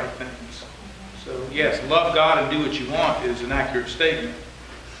do the right things. So yes, love God and do what you want is an accurate statement.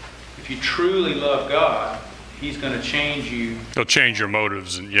 If you truly love God, He's going to change you. He'll change your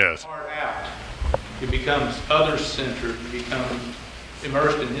motives, and yes. Heart out. It becomes other-centered. You become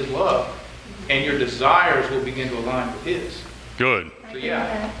immersed in His love, and your desires will begin to align with His. Good. So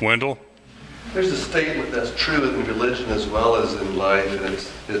yeah. Wendell? There's a statement that's true in religion as well as in life, and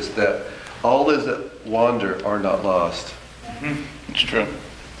it's that all those that wander are not lost. Mm-hmm. It's true.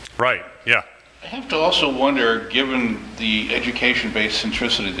 Right, yeah. I have to also wonder, given the education-based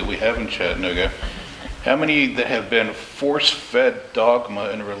centricity that we have in Chattanooga, how many that have been force-fed dogma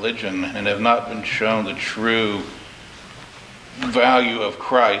in religion and have not been shown the true value of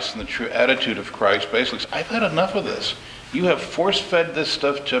Christ and the true attitude of Christ basically say, I've had enough of this. You have force-fed this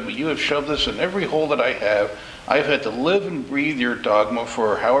stuff to me. You have shoved this in every hole that I have. I've had to live and breathe your dogma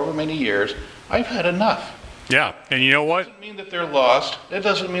for however many years. I've had enough. Yeah, and you know what? It doesn't mean that they're lost. It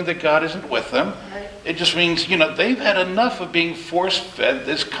doesn't mean that God isn't with them. It just means, they've had enough of being force-fed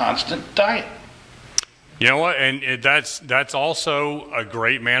this constant diet. You know what? And that's also a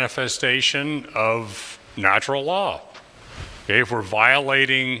great manifestation of natural law. Okay, if we're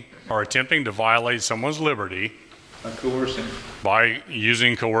violating or attempting to violate someone's liberty, Coercing. by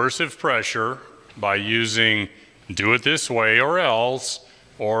using coercive pressure, by using do it this way or else,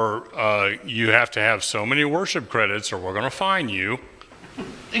 or you have to have so many worship credits or we're going to fine you.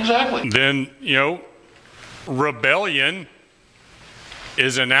 Exactly. Then, rebellion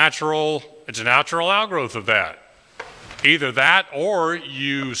is a natural outgrowth of that. Either that or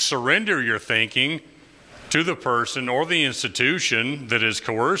you surrender your thinking to the person or the institution that is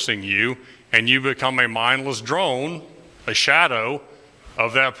coercing you, and you become a mindless drone, a shadow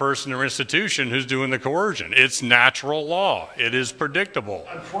of that person or institution who's doing the coercion. It's natural law. It is predictable.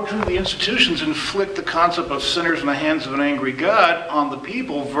 Unfortunately, the institutions inflict the concept of sinners in the hands of an angry God on the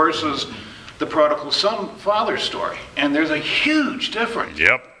people versus the prodigal son father story. And there's a huge difference.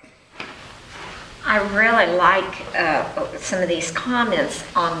 Yep. I really like some of these comments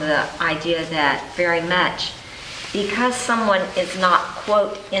on the idea that very much because someone is not,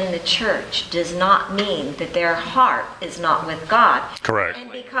 quote, in the church does not mean that their heart is not with God. Correct. And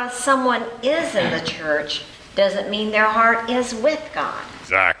because someone is in the church doesn't mean their heart is with God.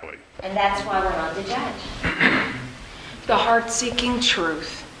 Exactly. And that's why we're not to judge. The heart seeking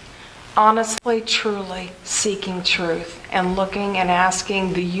truth, honestly, truly seeking truth, and looking and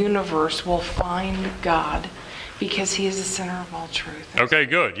asking the universe will find God because He is the center of all truth. Okay,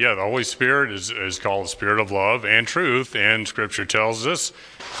 good. Yeah, the Holy Spirit is called the Spirit of love and truth, and Scripture tells us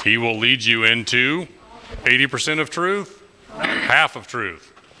He will lead you into 80% of truth, half of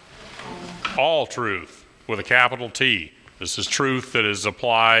truth, all truth with a capital T. This is truth that is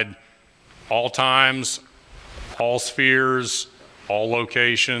applied all times, all spheres, all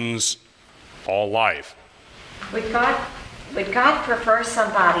locations, all life. Would God prefer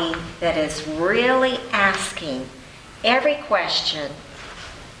somebody that is really asking every question,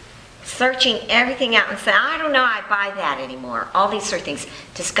 searching everything out and saying, I don't know, I buy that anymore, all these sort of things.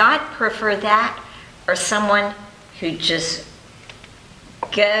 Does God prefer that or someone who just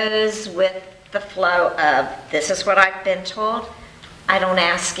goes with the flow of, this is what I've been told, I don't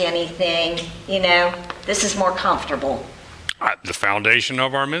ask anything, this is more comfortable? The foundation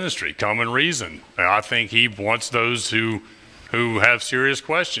of our ministry, come and reason. And I think he wants those who have serious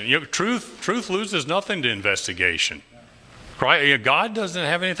questions. Truth loses nothing to investigation. God doesn't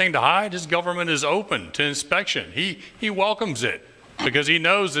have anything to hide. His government is open to inspection. He welcomes it because he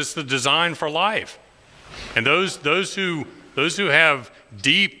knows it's the design for life. And those who have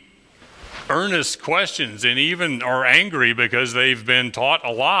deep, earnest questions and even are angry because they've been taught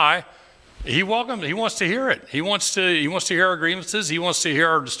a lie, he welcomes. He wants to hear it. He wants to hear our grievances. He wants to hear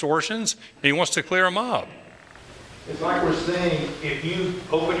our distortions. And he wants to clear them up. It's like we're saying, if you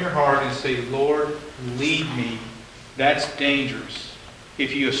open your heart and say, Lord, lead me, that's dangerous.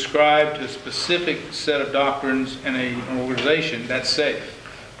 If you ascribe to a specific set of doctrines and an organization, that's safe.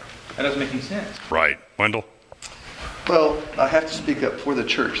 That doesn't make any sense. Right. Wendell? Well, I have to speak up for the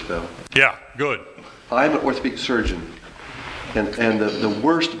church, though. Yeah, good. I'm an orthopedic surgeon, and the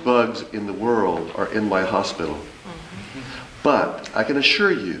worst bugs in the world are in my hospital. But I can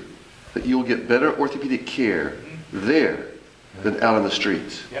assure you that you'll get better orthopedic care there than out on the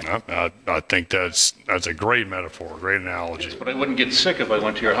streets. I think that's a great metaphor, great analogy. Yes, but I wouldn't get sick if I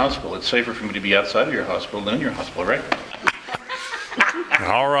went to your hospital. It's safer for me to be outside of your hospital than in your hospital, right?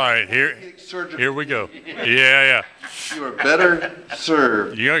 All right, here we go. Yeah. You are better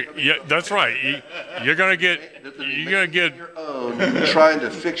served. Yeah, that's right. You're gonna get your own trying to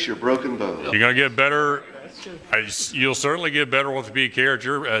fix your broken bone. You're gonna get better. You'll certainly get better orthopedic care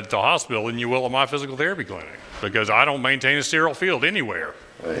at the hospital than you will at my physical therapy clinic because I don't maintain a sterile field anywhere.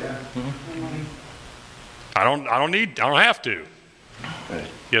 Right. I don't have to. Right.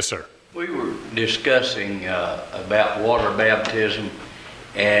 Yes, sir. We were discussing about water baptism,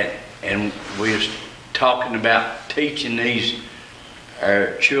 and we was talking about teaching these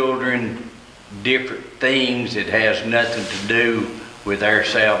our children different things that has nothing to do with our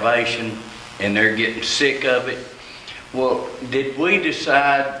salvation, and they're getting sick of it. Well, did we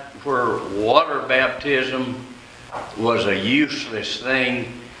decide where water baptism was a useless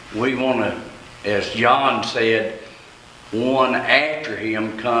thing? We want to, as John said, one after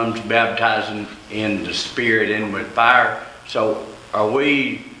him comes baptizing in the Spirit and with fire. So are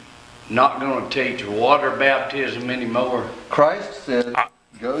we not going to teach water baptism anymore? Christ said,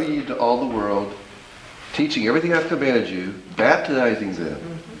 go ye to all the world, teaching everything I've commanded you, baptizing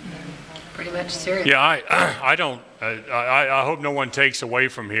them. Pretty much serious. Yeah, I don't. I hope no one takes away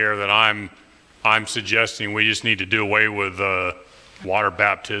from here that I'm suggesting we just need to do away with water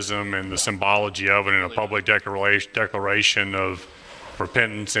baptism and the symbology of it in a public declaration of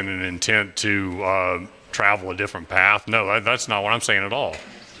repentance and an intent to travel a different path. No, that's not what I'm saying at all.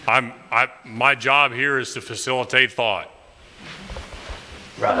 My job here is to facilitate thought.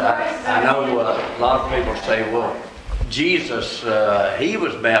 Right. I know a lot of people say, well, Jesus, he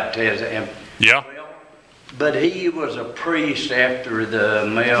was baptized. And, yeah. Well, but he was a priest after the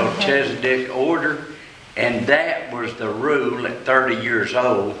Melchizedek order, and that was the rule. At 30 years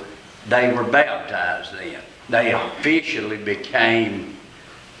old, they were baptized then. They officially became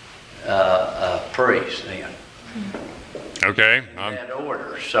a priest then. Okay. That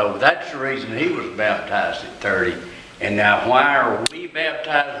order. So that's the reason he was baptized at 30. And now, why are we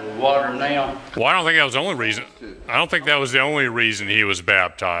baptized with water now? Well, I don't think that was the only reason. I don't think that was the only reason he was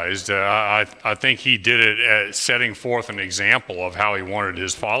baptized. I think he did it as setting forth an example of how he wanted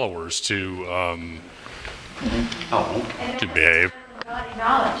his followers to behave. God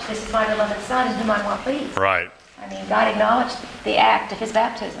acknowledged, this is my beloved Son in whom I want pleased. Right. I mean, God acknowledged the act of his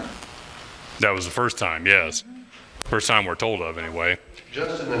baptism. That was the first time, yes. First time we're told of, anyway.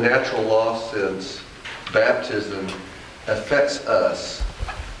 Just in the natural law sense, baptism affects us.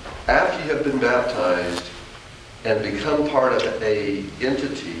 After you have been baptized and become part of a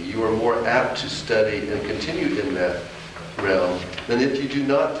entity, you are more apt to study and continue in that realm than if you do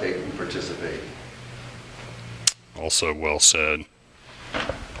not take and participate. Also well said.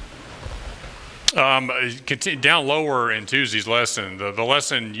 Down lower in Tuesday's lesson, the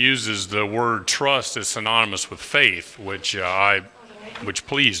lesson uses the word trust as synonymous with faith, which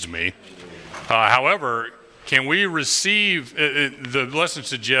pleased me. However, can we receive, the lesson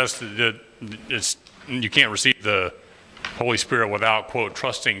suggests that you can't receive the Holy Spirit without, quote,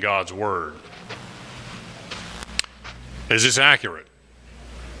 trusting God's word. Is this accurate?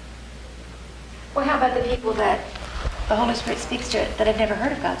 Well, how about the people that the Holy Spirit speaks to that have never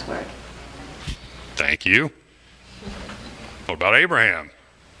heard of God's word? Thank you. What about Abraham?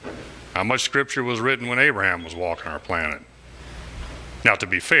 How much scripture was written when Abraham was walking our planet? Now, to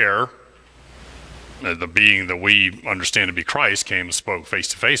be fair, the being that we understand to be Christ came and spoke face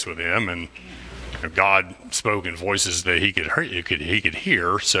to face with him, and God spoke in voices that he could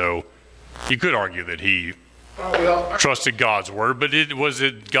hear. So you could argue that he trusted God's word, but was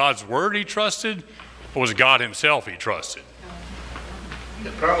it God's word he trusted, or was it God himself he trusted?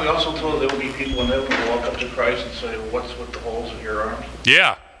 It probably also told there will be people in there who will walk up to Christ and say, "What's with the holes in your arms?"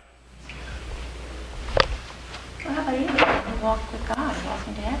 Yeah. Well, how about Enoch? He walked with God, he walked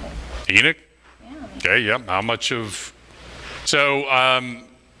into heaven. Enoch? Yeah. Okay, yep. How much of... So,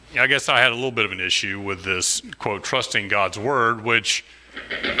 I guess I had a little bit of an issue with this, quote, trusting God's word, which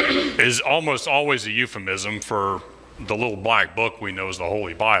is almost always a euphemism for the little black book we know as the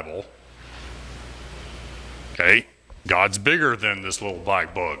Holy Bible. Okay? God's bigger than this little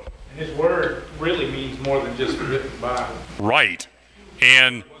black book. And his word really means more than just the written Bible. Right.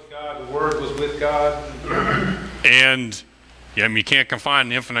 And... God, the word was with God. And yeah, I mean, you can't confine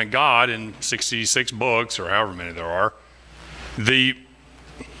the infinite God in 66 books or however many there are.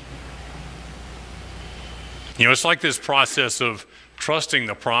 It's like this process of trusting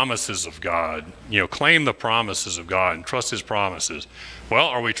the promises of God. Claim the promises of God and trust his promises. Well,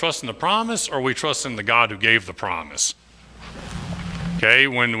 are we trusting the promise, or are we trusting the God who gave the promise? Okay,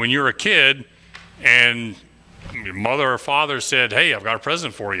 when you're a kid and your mother or father said, "Hey, I've got a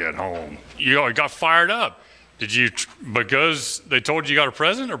present for you at home," you got fired up. Did you, because they told you got a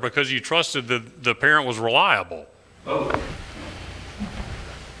present, or because you trusted that the parent was reliable? Oh.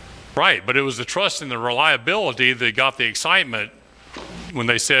 Right, but it was the trust and the reliability that got the excitement when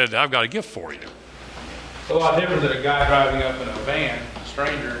they said, "I've got a gift for you." It's a lot different than a guy driving up in a van, a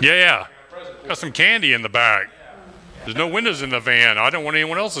stranger. Yeah. Got some candy in the back. There's no windows in the van. I don't want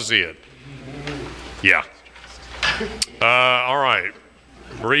anyone else to see it. Yeah. All right.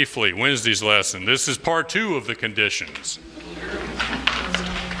 Briefly, Wednesday's lesson. This is part 2 of the conditions.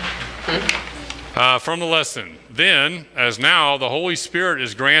 From the lesson. Then, as now, the Holy Spirit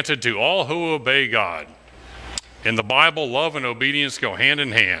is granted to all who obey God. In the Bible, love and obedience go hand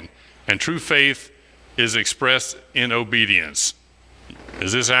in hand, and true faith is expressed in obedience.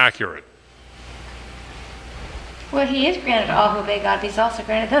 Is this accurate? Well, he is granted to all who obey God, but he's also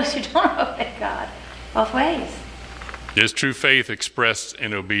granted those who don't obey God. Both ways. Is true faith expressed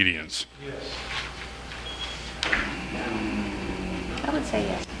in obedience? Yes. I would say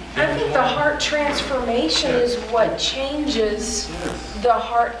yes. I think the heart transformation is what changes the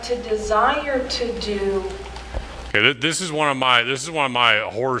heart to desire to do. Okay, this is one of my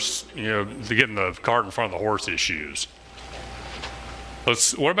horse, getting the cart in front of the horse issues.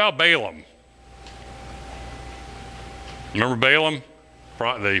 What about Balaam? Remember Balaam,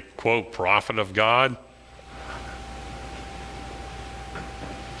 the quote prophet of God?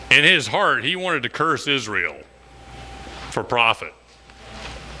 In his heart, he wanted to curse Israel for profit.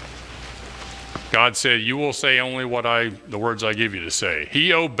 God said, "You will say only the words I give you to say."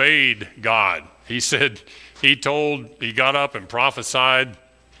 He obeyed God. He got up and prophesied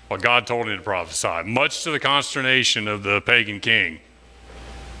what God told him to prophesy, much to the consternation of the pagan king.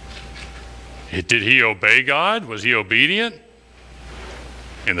 Did he obey God? Was he obedient?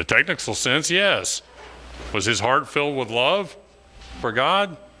 In the technical sense, yes. Was his heart filled with love for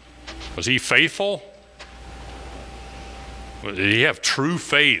God? Was he faithful? Did he have true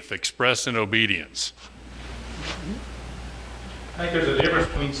faith expressed in obedience? I think there's a difference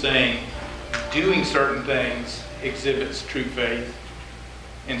between saying doing certain things exhibits true faith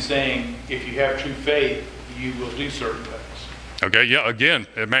and saying if you have true faith, you will do certain things. Okay, yeah, again,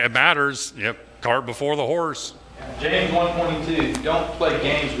 it matters. Yep, cart before the horse. James 1:22, don't play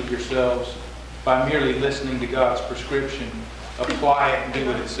games with yourselves by merely listening to God's prescription. Apply it and do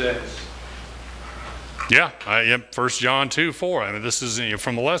what it says. Yeah, 1 John 2:4. I mean, this is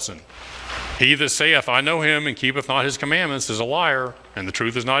from the lesson. He that saith, "I know him," and keepeth not his commandments is a liar, and the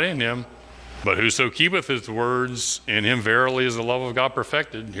truth is not in him. But whoso keepeth his words, in him verily is the love of God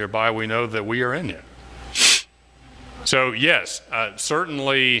perfected. Hereby we know that we are in him. So yes,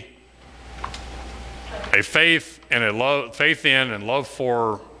 certainly a faith in and love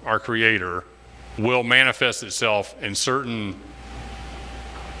for our Creator will manifest itself in certain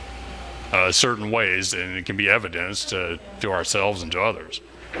ways, and it can be evidenced to ourselves and to others.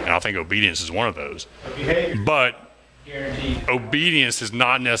 And I think obedience is one of those. But obedience is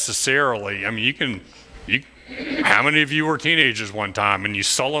not necessarily, how many of you were teenagers one time and you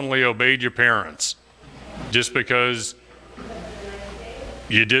sullenly obeyed your parents just because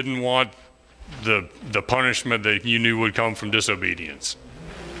you didn't want the punishment that you knew would come from disobedience?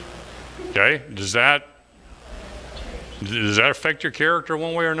 Okay? Does that affect your character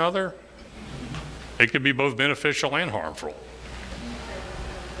one way or another? It could be both beneficial and harmful.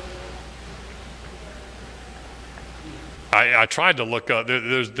 I tried to look up,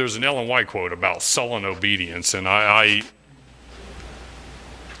 there's an Ellen White quote about sullen obedience, and I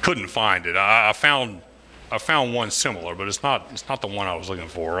couldn't find it. I found I found one similar, but it's not the one I was looking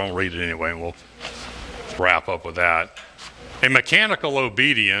for. I'll read it anyway, and we'll wrap up with that. A mechanical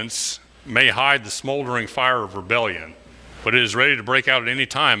obedience may hide the smoldering fire of rebellion, but it is ready to break out at any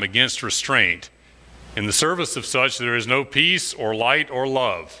time against restraint. In the service of such, there is no peace or light or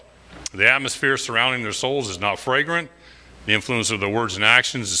love. The atmosphere surrounding their souls is not fragrant. The influence of their words and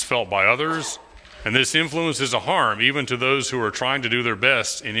actions is felt by others, and this influence is a harm even to those who are trying to do their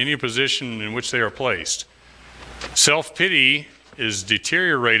best in any position in which they are placed. Self-pity is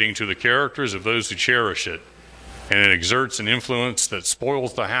deteriorating to the characters of those who cherish it, and it exerts an influence that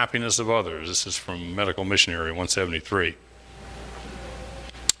spoils the happiness of others. This is from Medical Missionary 173.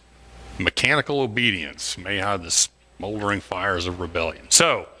 Mechanical obedience may hide the smoldering fires of rebellion.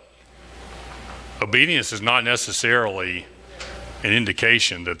 So, obedience is not necessarily an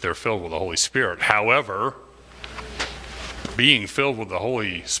indication that they're filled with the Holy Spirit. However, being filled with the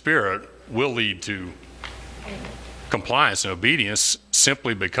Holy Spirit will lead to compliance and obedience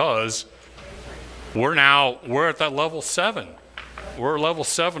simply because we're at that level 7. We're at level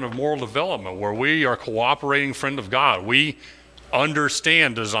 7 of moral development where we are cooperating friend of God. We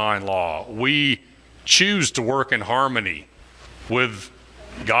understand design law. We choose to work in harmony with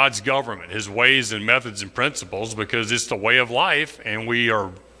God's government, his ways and methods and principles, because it's the way of life, and we are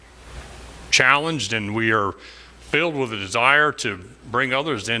challenged and we are filled with a desire to bring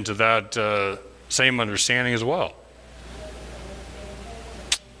others into that same understanding as well.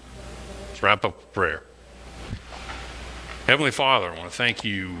 Let's wrap up with prayer. Heavenly Father, I want to thank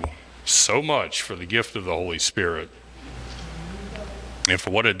you so much for the gift of the Holy Spirit and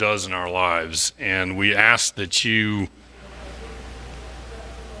for what it does in our lives. And we ask that you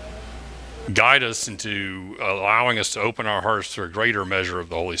guide us into allowing us to open our hearts to a greater measure of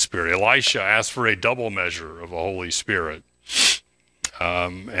the Holy Spirit. Elisha asked for a double measure of the Holy Spirit,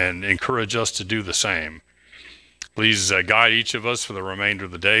 and encourage us to do the same. Please guide each of us for the remainder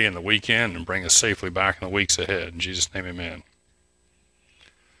of the day and the weekend, and bring us safely back in the weeks ahead. In Jesus' name, amen.